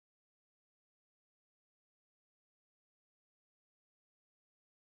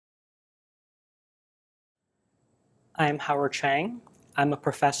I'm Howard Chang. I'm a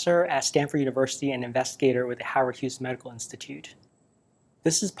professor at Stanford University and investigator with the Howard Hughes Medical Institute.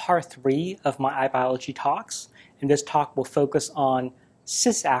 This is part 3 of my iBiology talks, and this talk will focus on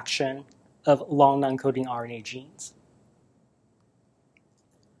cis action of long non-coding RNA genes.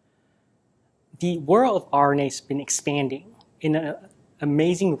 The world of RNA has been expanding in an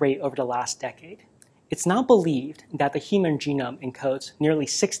amazing rate over the last decade. It's now believed that the human genome encodes nearly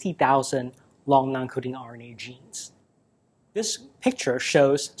 60,000 long non-coding RNA genes. This picture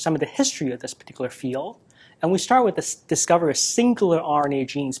shows some of the history of this particular field, and we start with the discovery of singular RNA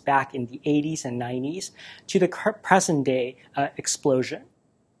genes back in the 80s and 90s to the present day explosion.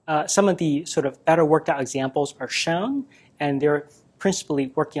 Some of the sort of better worked out examples are shown, and they're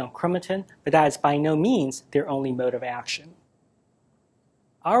principally working on chromatin, but that is by no means their only mode of action.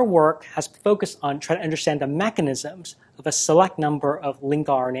 Our work has focused on trying to understand the mechanisms of a select number of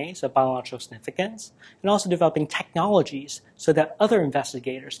LncRNAs of biological significance, and also developing technologies so that other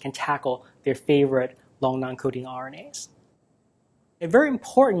investigators can tackle their favorite long non-coding RNAs. A very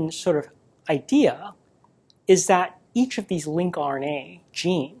important sort of idea is that each of these LncRNA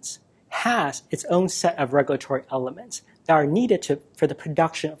genes has its own set of regulatory elements that are needed for the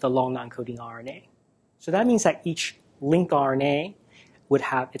production of the long non-coding RNA. So that means that each LncRNA would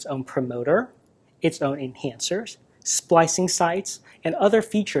have its own promoter, its own enhancers, splicing sites, and other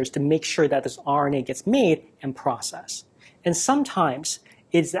features to make sure that this RNA gets made and processed. And sometimes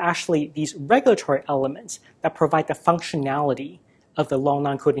it's actually these regulatory elements that provide the functionality of the long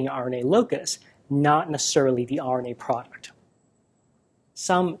non-coding RNA locus, not necessarily the RNA product.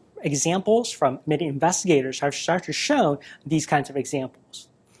 Some examples from many investigators have started to show these kinds of examples.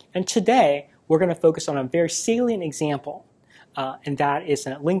 And today, we're going to focus on a very salient example, and that is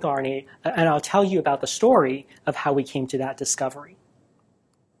an LncRNA, and I'll tell you about the story of how we came to that discovery.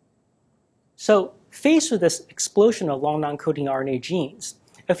 So, faced with this explosion of long non-coding RNA genes,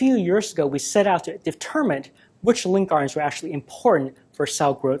 a few years ago we set out to determine which LncRNAs were actually important for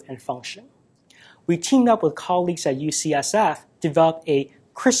cell growth and function. We teamed up with colleagues at UCSF to develop a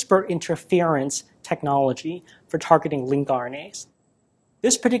CRISPR interference technology for targeting LncRNAs.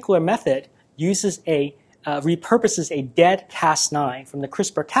 This particular method repurposes a dead Cas9 from the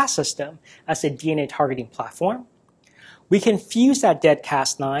CRISPR-Cas system as a DNA targeting platform. We can fuse that dead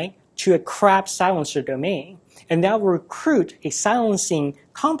Cas9 to a crab silencer domain, and that will recruit a silencing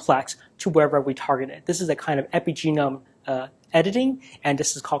complex to wherever we target it. This is a kind of epigenome editing, and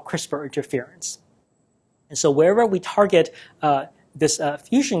this is called CRISPR interference. And so wherever we target this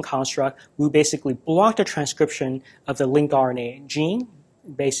fusion construct, we basically block the transcription of the LncRNA gene,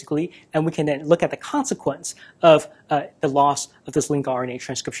 basically, and we can then look at the consequence of the loss of this LncRNA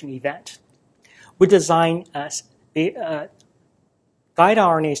transcription event. We design guide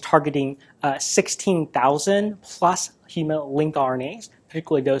RNAs targeting 16,000 plus human LncRNAs,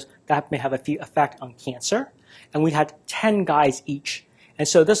 particularly those that may have a few effect on cancer, and we had 10 guides each. And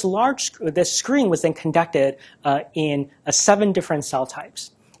so this screen was then conducted in 7 different cell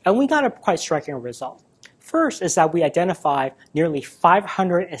types, and we got a quite striking result. First is that we identified nearly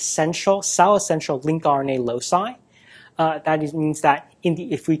 500 cell-essential LncRNA loci. That means that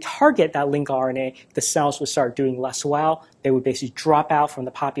if we target that LncRNA, the cells would start doing less well. They would basically drop out from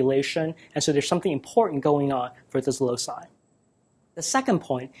the population. And so there's something important going on for this loci. The second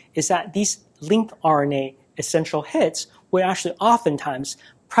point is that these LncRNA essential hits were actually oftentimes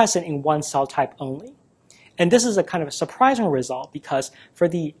present in one cell type only. And this is a kind of a surprising result because for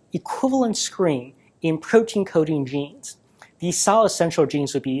the equivalent screen in protein coding genes, these cell essential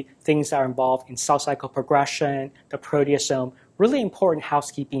genes would be things that are involved in cell cycle progression, the proteasome, really important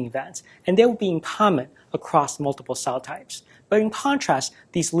housekeeping events, and they would be in common across multiple cell types. But in contrast,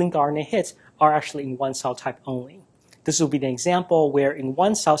 these LncRNA hits are actually in one cell type only. This will be an example where in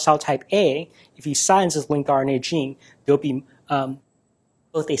one cell type A, if you silence this LncRNA gene, there will be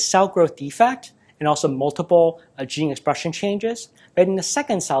both a cell growth defect and also multiple gene expression changes. But in the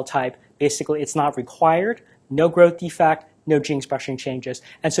second cell type, basically it's not required, no growth defect, no gene expression changes.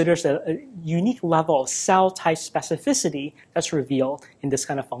 And so there's a unique level of cell type specificity that's revealed in this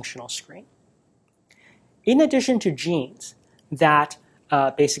kind of functional screen. In addition to genes that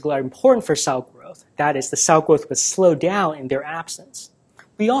basically are important for cell growth, that is, the cell growth was slowed down in their absence,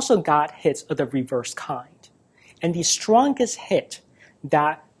 we also got hits of the reverse kind. And the strongest hit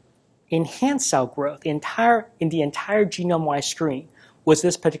that enhanced cell growth in the entire genome-wide screen was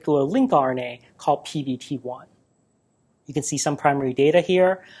this particular LncRNA called PVT1. You can see some primary data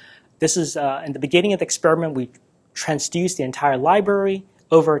here. This is in the beginning of the experiment, we transduced the entire library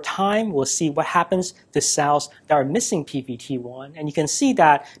over time, we'll see what happens to cells that are missing PVT1. And you can see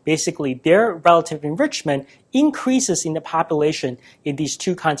that basically their relative enrichment increases in the population in these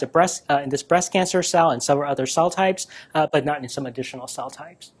two kinds of in this breast cancer cell and several other cell types, but not in some additional cell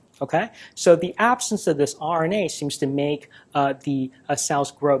types. Okay? So the absence of this RNA seems to make the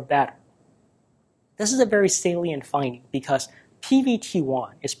cells grow better. This is a very salient finding because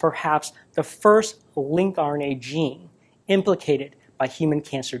PVT1 is perhaps the first LncRNA gene implicated by human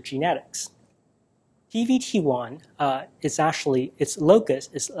cancer genetics. PVT1 is actually, its locus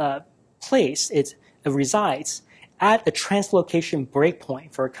is placed, it resides at the translocation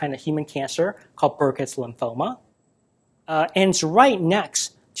breakpoint for a kind of human cancer called Burkitt's lymphoma. And it's right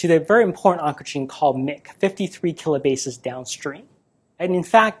next to the very important oncogene called MYC, 53 kilobases downstream. And in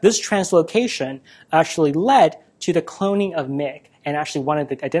fact, this translocation actually led to the cloning of MYC and actually wanted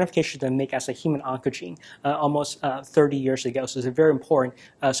the identification of MYC as a human oncogene almost 30 years ago. So it's a very important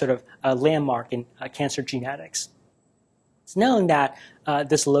landmark in cancer genetics. It's known that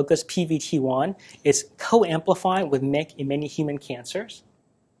this locus PVT1 is co-amplified with MYC in many human cancers.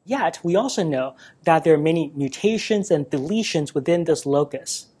 Yet, we also know that there are many mutations and deletions within this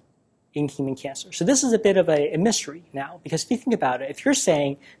locus in human cancer. So this is a bit of a mystery now, because if you think about it, if you're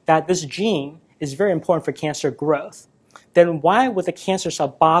saying that this gene is very important for cancer growth, then why would the cancer cell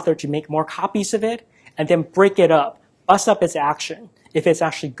bother to make more copies of it and then break it up, bust up its action, if it's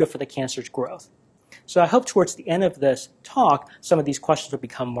actually good for the cancer's growth? So I hope towards the end of this talk, some of these questions will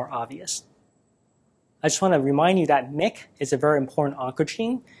become more obvious. I just want to remind you that MYC is a very important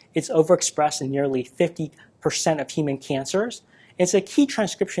oncogene. It's overexpressed in nearly 50% of human cancers. It's a key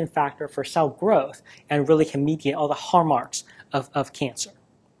transcription factor for cell growth and really can mediate all the hallmarks of cancer.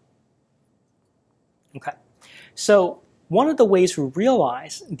 Okay, so one of the ways we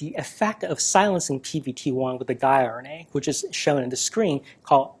realize the effect of silencing PVT1 with the guide RNA, which is shown in the screen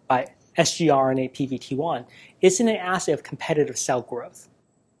called by sgRNA PVT1, is in an assay of competitive cell growth.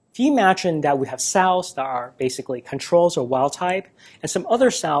 If you imagine that we have cells that are basically controls or wild type, and some other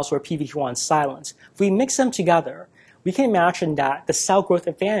cells where PVT1 is silenced, if we mix them together, we can imagine that the cell growth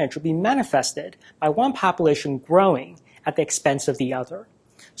advantage will be manifested by one population growing at the expense of the other.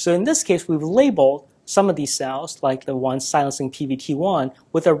 So in this case, we've labeled some of these cells, like the ones silencing PVT1,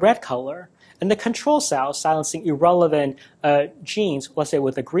 with a red color, and the control cells silencing irrelevant genes, let's say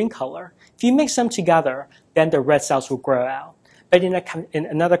with a green color. If you mix them together, then the red cells will grow out. But in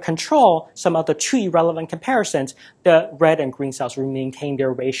another control, some other two irrelevant comparisons, the red and green cells will maintain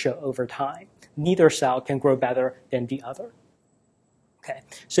their ratio over time. Neither cell can grow better than the other. Okay,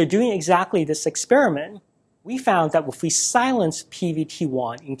 so doing exactly this experiment, we found that if we silence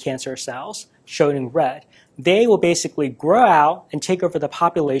PVT1 in cancer cells, shown in red, they will basically grow out and take over the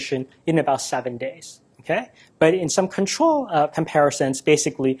population in about 7 days. Okay? But in some control comparisons,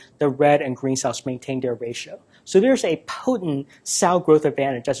 basically the red and green cells maintain their ratio. So there's a potent cell growth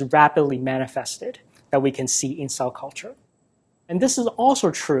advantage that's rapidly manifested that we can see in cell culture. And this is also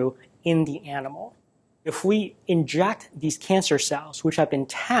true in the animal. If we inject these cancer cells, which have been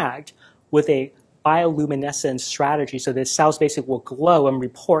tagged with a bioluminescence strategy, so the cells basically will glow and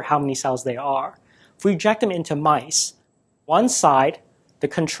report how many cells they are. If we inject them into mice, one side, the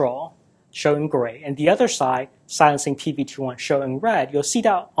control, shown in gray, and the other side, silencing PVT1, shown in red, you'll see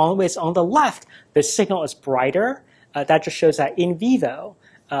that always on the left, the signal is brighter. That just shows that in vivo,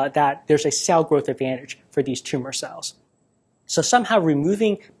 that there's a cell growth advantage for these tumor cells. So somehow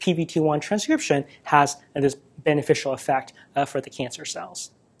removing PVT1 transcription has this beneficial effect for the cancer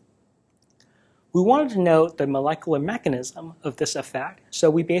cells. We wanted to know the molecular mechanism of this effect, so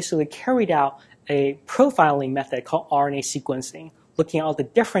we basically carried out a profiling method called RNA sequencing, looking at all the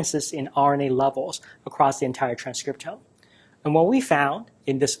differences in RNA levels across the entire transcriptome. And what we found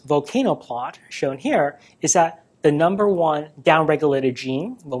in this volcano plot shown here is that the number one downregulated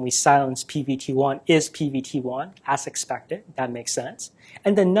gene when we silence PVT1 is PVT1, as expected. That makes sense.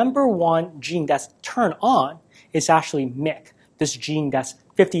 And the number one gene that's turned on is actually MYC, this gene that's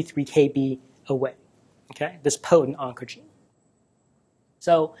 53 kb away, okay? This potent oncogene.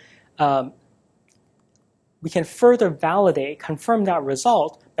 So we can further validate, confirm that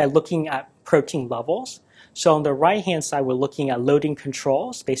result by looking at protein levels. So on the right-hand side, we're looking at loading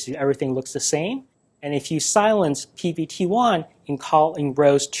controls. Basically, everything looks the same. And if you silence PVT1 in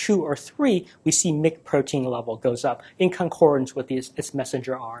rows 2 or 3, we see MYC protein level goes up in concordance with its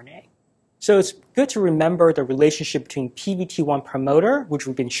messenger RNA. So it's good to remember the relationship between PVT1 promoter, which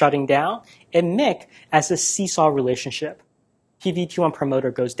we've been shutting down, and MYC as a seesaw relationship. PVT1 promoter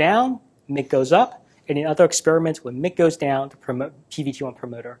goes down, MYC goes up, and in other experiments, when MYC goes down, the PVT1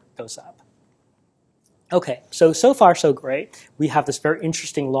 promoter goes up. Okay, so far so great. We have this very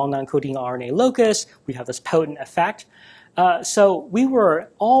interesting long non-coding RNA locus. We have this potent effect. So we were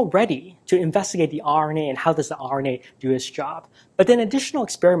all ready to investigate the RNA and how does the RNA do its job. But then additional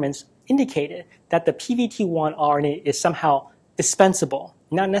experiments indicated that the PVT1 RNA is somehow dispensable,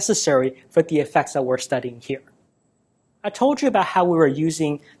 not necessary for the effects that we're studying here. I told you about how we were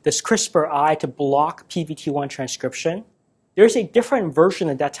using this CRISPR-I to block PVT1 transcription. There's a different version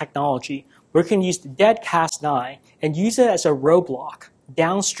of that technology where we can use the dead Cas9 and use it as a roadblock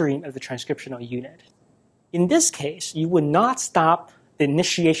downstream of the transcriptional unit. In this case, you would not stop the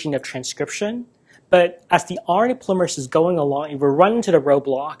initiation of transcription, but as the RNA polymerase is going along, it would run into the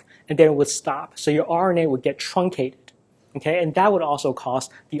roadblock and then it would stop. So your RNA would get truncated, okay? And that would also cause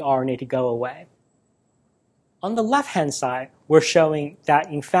the RNA to go away. On the left-hand side, we're showing that,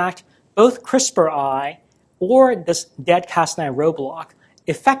 in fact, both CRISPR-I or this dead Cas9 roadblock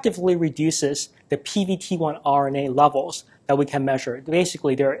effectively reduces the PVT1 RNA levels that we can measure.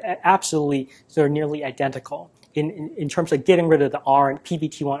 Basically, they're nearly identical in terms of getting rid of the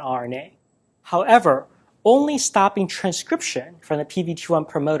PVT1 RNA. However, only stopping transcription from the PVT1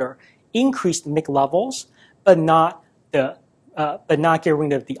 promoter increased MYC levels, but not getting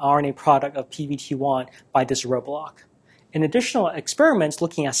rid of the RNA product of PVT1 by this roadblock. And additional experiments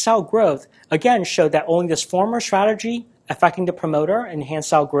looking at cell growth again showed that only this former strategy affecting the promoter enhanced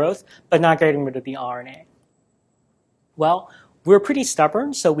cell growth, but not getting rid of the RNA. Well, we were pretty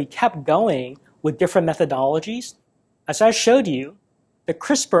stubborn, so we kept going with different methodologies. As I showed you, the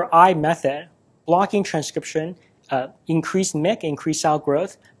CRISPR-I method, blocking transcription, increased MYC, increased cell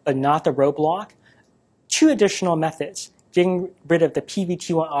growth, but not the roadblock. Two additional methods, getting rid of the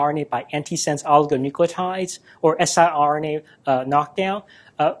PVT1 RNA by antisense oligonucleotides or siRNA knockdown.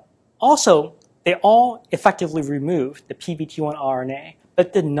 Also, they all effectively removed the PVT1 RNA,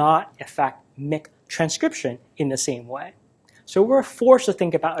 but did not affect MYC transcription in the same way. So we're forced to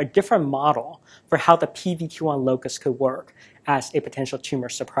think about a different model for how the PVT1 locus could work as a potential tumor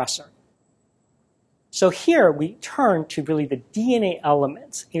suppressor. So here we turn to really the DNA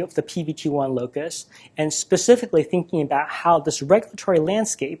elements of the PVT1 locus and specifically thinking about how this regulatory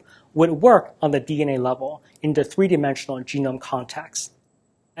landscape would work on the DNA level in the three-dimensional genome context.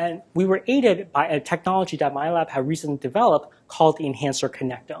 And we were aided by a technology that my lab had recently developed called the enhancer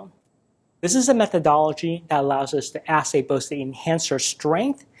connectome. This is a methodology that allows us to assay both the enhancer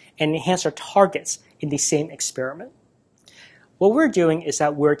strength and enhancer targets in the same experiment. What we're doing is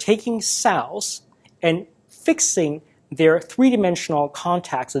that we're taking cells and fixing their three-dimensional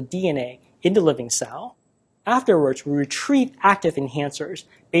contacts of DNA in the living cell. Afterwards, we retrieve active enhancers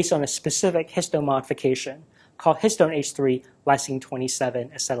based on a specific histone modification called histone H3 lysine 27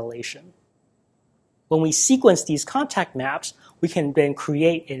 acetylation. When we sequence these contact maps, we can then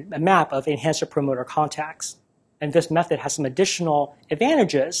create a map of enhancer promoter contacts. And this method has some additional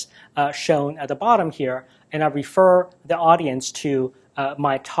advantages shown at the bottom here, and I refer the audience to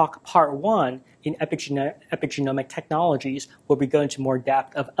my talk part 1 in epigenomic technologies, where we go into more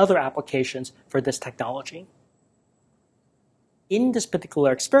depth of other applications for this technology. In this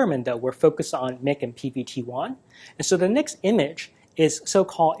particular experiment, though, we're focused on MYC and PVT1. And so the next image is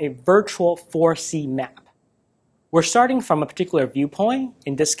so-called a virtual 4C map. We're starting from a particular viewpoint,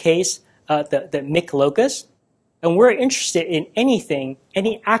 in this case, the MYC locus, and we're interested in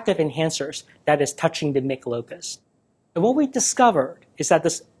any active enhancers that is touching the MYC locus. And what we discovered is that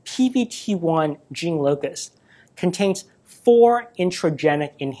this PVT1 gene locus contains 4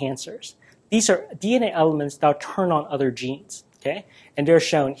 introgenic enhancers. These are DNA elements that turn on other genes, okay? And they're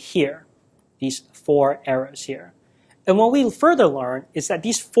shown here, these 4 arrows here. And what we further learn is that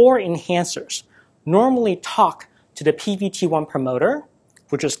these 4 enhancers normally talk to the PVT1 promoter,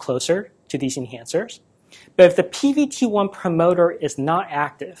 which is closer to these enhancers. But if the PVT1 promoter is not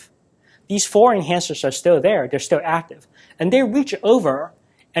active, these 4 enhancers are still there, they're still active, and they reach over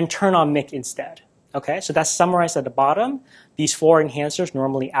and turn on MYC instead. Okay, so that's summarized at the bottom. These 4 enhancers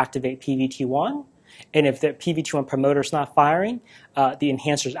normally activate PVT1, and if the PVT1 promoter is not firing, the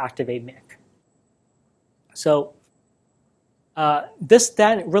enhancers activate MYC. So this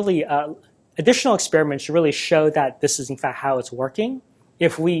then really, additional experiments really show that this is in fact how it's working.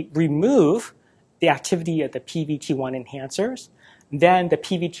 If we remove the activity of the PVT1 enhancers, then the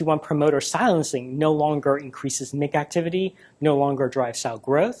PVT1 promoter silencing no longer increases MYC activity, no longer drives cell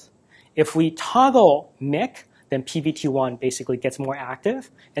growth. If we toggle MYC, then PVT1 basically gets more active,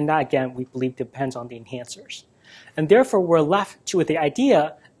 and that again we believe depends on the enhancers. And therefore we're left with the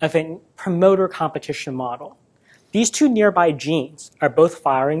idea of a promoter competition model. These 2 nearby genes are both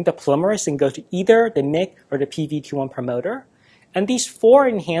firing the polymerase and go to either the MYC or the PVT1 promoter, and these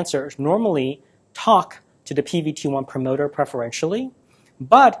 4 enhancers normally talk to the PVT1 promoter preferentially.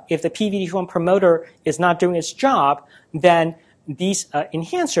 But if the PVT1 promoter is not doing its job, then these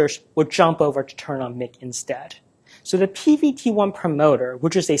enhancers will jump over to turn on MYC instead. So the PVT1 promoter,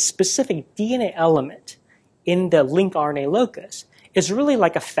 which is a specific DNA element in the LncRNA locus, is really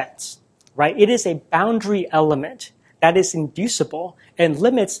like a fence, right? It is a boundary element that is inducible and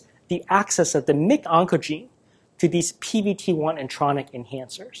limits the access of the MYC oncogene to these PVT1 intronic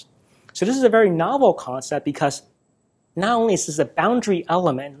enhancers. So this is a very novel concept because not only is this a boundary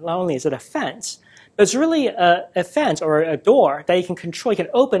element, not only is it a fence, but it's really a fence or a door that you can control, you can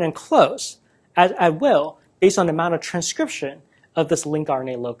open and close at will based on the amount of transcription of this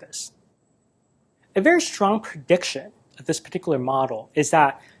LncRNA locus. A very strong prediction of this particular model is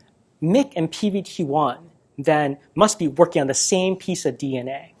that MYC and PVT1 then must be working on the same piece of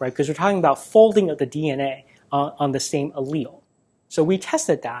DNA, right? Because we're talking about folding of the DNA on the same allele. So we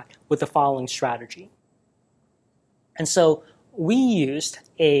tested that with the following strategy. And so we used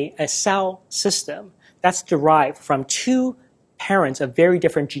a cell system that's derived from two parents of very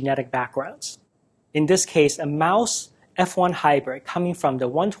different genetic backgrounds. In this case, a mouse F1 hybrid coming from the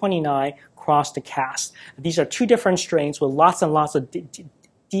 129 crossed to Cas. These are two different strains with lots and lots of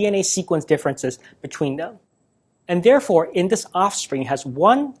DNA sequence differences between them. And therefore, in this offspring, it has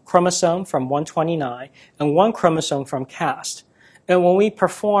one chromosome from 129 and one chromosome from Cas. And when we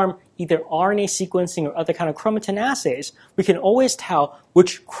perform either RNA sequencing or other kind of chromatin assays, we can always tell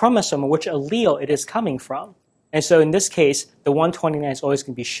which chromosome or which allele it is coming from. And so in this case, the 129 is always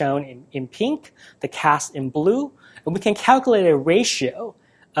going to be shown in pink, the Cas in blue, and we can calculate a ratio,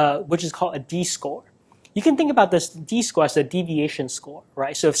 which is called a D-score. You can think about this D-score as a deviation score,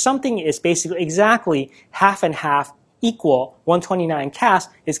 right? So if something is basically exactly half and half equal 129 Cas,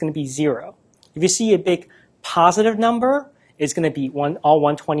 it's going to be 0. If you see a big positive number, it's going to be all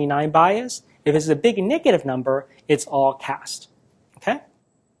 129 bias. If it's a big negative number, it's all Cas. Okay?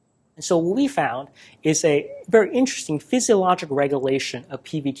 And so what we found is a very interesting physiologic regulation of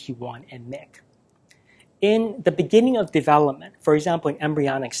PVT1 and MYC. In the beginning of development, for example, in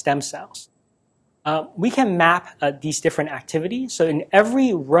embryonic stem cells, we can map these different activities. So in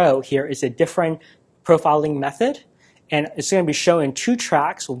every row here is a different profiling method, and it's going to be shown in two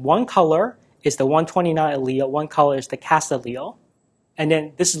tracks. One color is the 129 allele, one color is the Cas allele. And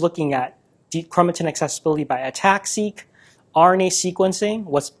then this is looking at chromatin accessibility by ATAC-seq, RNA sequencing,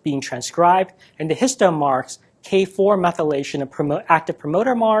 what's being transcribed, and the histone marks, K4 methylation, an active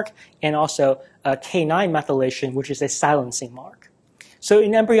promoter mark, and also K9 methylation, which is a silencing mark. So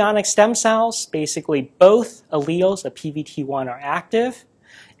in embryonic stem cells, basically both alleles of PVT1 are active,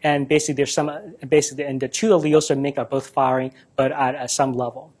 and basically there's and the two alleles of MYC are both firing, but at some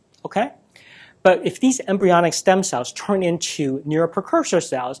level. Okay? But if these embryonic stem cells turn into neuroprecursor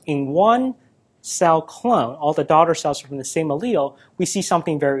cells in one cell clone, all the daughter cells are from the same allele, we see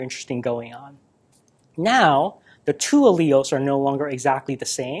something very interesting going on. Now, the two alleles are no longer exactly the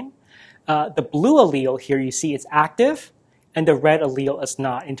same. The blue allele here, you see it's active, and the red allele is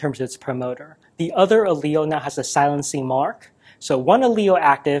not in terms of its promoter. The other allele now has a silencing mark. So one allele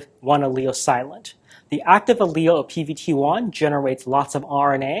active, one allele silent. The active allele of PVT1 generates lots of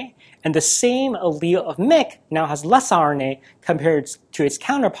RNA, and the same allele of MYC now has less RNA compared to its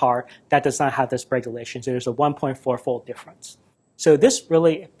counterpart that does not have this regulation. So there's a 1.4-fold difference. So this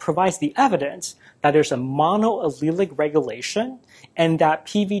really provides the evidence that there's a monoallelic regulation and that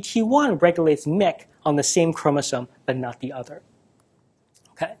PVT1 regulates MYC on the same chromosome but not the other.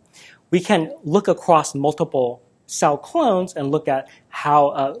 Okay. We can look across multiple cell clones and look at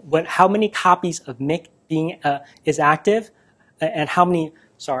how many copies of MYC is active and how many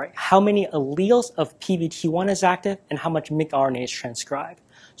alleles of PVT1 is active and how much MYC RNA is transcribed.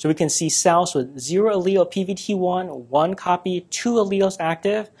 So we can see cells with 0 allele of PVT1, 1 copy, 2 alleles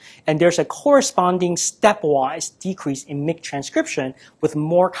active, and there's a corresponding stepwise decrease in MYC transcription with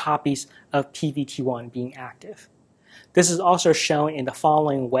more copies of PVT1 being active. This is also shown in the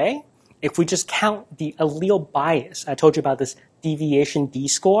following way. If we just count the allele bias, I told you about this deviation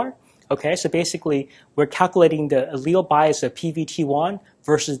D-score. Okay, so basically we're calculating the allele bias of PVT1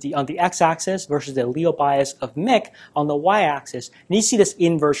 versus on the x-axis versus the allele bias of MYC on the y-axis. And you see this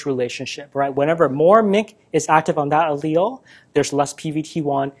inverse relationship, right? Whenever more MYC is active on that allele, there's less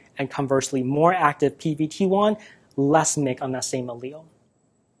PVT1, and conversely, more active PVT1, less MYC on that same allele.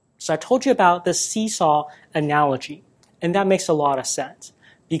 So I told you about the seesaw analogy, and that makes a lot of sense.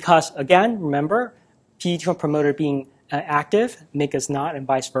 Because again, remember, PVT1 promoter being active, MYC is not, and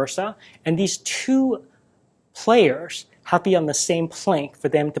vice versa. And these two players have to be on the same plank for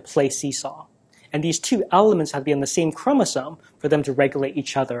them to play seesaw. And these two elements have to be on the same chromosome for them to regulate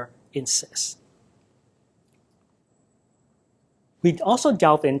each other in cis. we also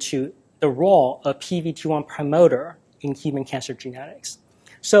delve into the role of PVT1 promoter in human cancer genetics.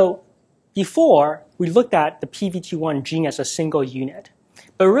 So before, we looked at the PVT1 gene as a single unit,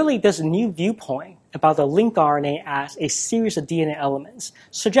 but really this new viewpoint about the LncRNA as a series of DNA elements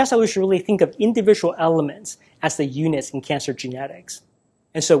suggests that we should really think of individual elements as the units in cancer genetics.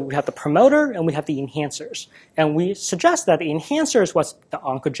 And so we have the promoter and we have the enhancers. And we suggest that the enhancer is what's the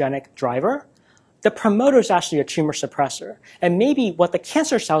oncogenic driver. The promoter is actually a tumor suppressor. And maybe what the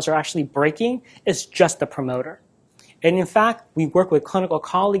cancer cells are actually breaking is just the promoter. And in fact, we work with clinical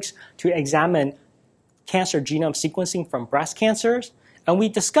colleagues to examine cancer genome sequencing from breast cancers. And we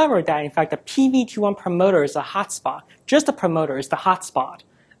discovered that, in fact, the PVT1 promoter is a hotspot. Just the promoter is the hotspot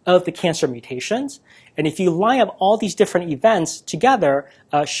of the cancer mutations. And if you line up all these different events together,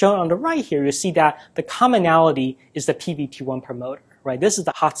 shown on the right here, you see that the commonality is the PVT1 promoter. Right? This is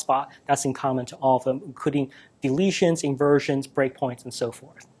the hotspot that's in common to all of them, including deletions, inversions, breakpoints, and so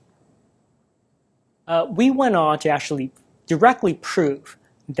forth. We went on to actually directly prove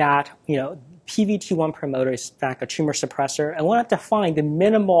that PVT1 promoter is in fact a tumor suppressor, and wanted to find the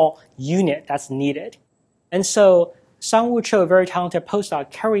minimal unit that's needed. And so Sang-Woo Cho, a very talented postdoc,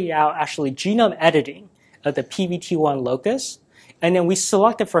 carried out actually genome editing of the PVT1 locus. And then we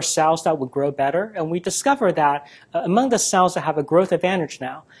selected for cells that would grow better. And we discovered that among the cells that have a growth advantage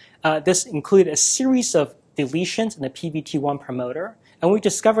now, this included a series of deletions in the PVT1 promoter. And we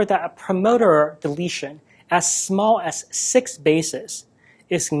discovered that a promoter deletion as small as 6 bases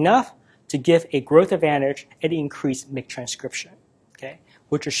is enough to give a growth advantage and increase MYC transcription, okay?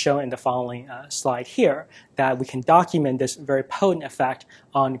 Which is shown in the following slide here, that we can document this very potent effect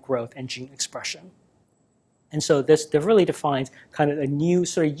on growth and gene expression. And so this really defines kind of a new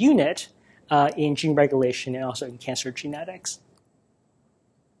sort of unit in gene regulation and also in cancer genetics.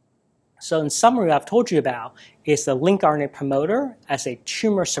 So in summary, what I've told you about is the LncRNA promoter as a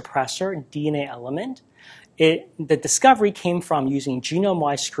tumor suppressor DNA element. The discovery came from using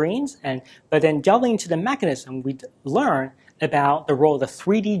genome-wide screens, but then delving into the mechanism, we learned about the role of the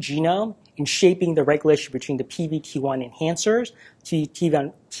 3D genome in shaping the regulation between the PVT1 enhancers,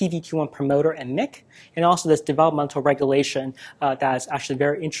 PVT1 promoter, and MYC, and also this developmental regulation that is actually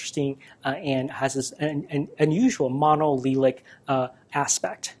very interesting and has this an unusual monoallelic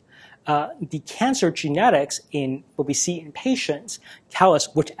aspect. The cancer genetics in what we see in patients tell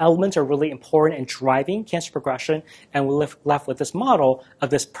us which elements are really important in driving cancer progression, and we're left with this model of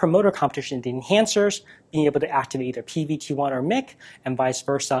this promoter competition, the enhancers being able to activate either PVT1 or MYC, and vice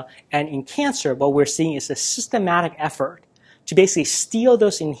versa. And in cancer, what we're seeing is a systematic effort to basically steal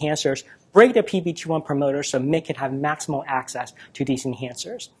those enhancers, break the PVT1 promoter so MYC can have maximal access to these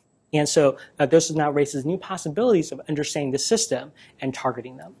enhancers. And so this now raises new possibilities of understanding the system and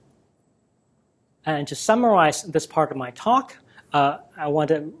targeting them. And to summarize this part of my talk, I want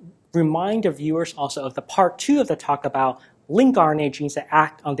to remind the viewers also of the part 2 of the talk about LncRNA genes that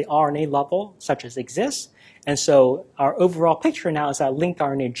act on the RNA level, such as exist. And so our overall picture now is that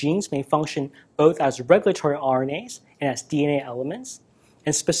LncRNA genes may function both as regulatory RNAs and as DNA elements.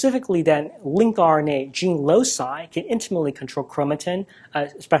 And specifically then, LncRNA gene loci can intimately control chromatin,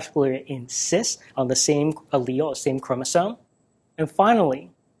 especially in cis on the same allele, same chromosome. And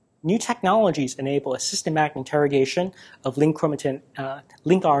finally, new technologies enable a systematic interrogation of LncRNA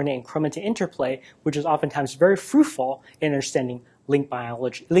and chromatin interplay, which is oftentimes very fruitful in understanding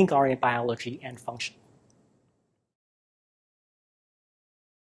LncRNA biology and function.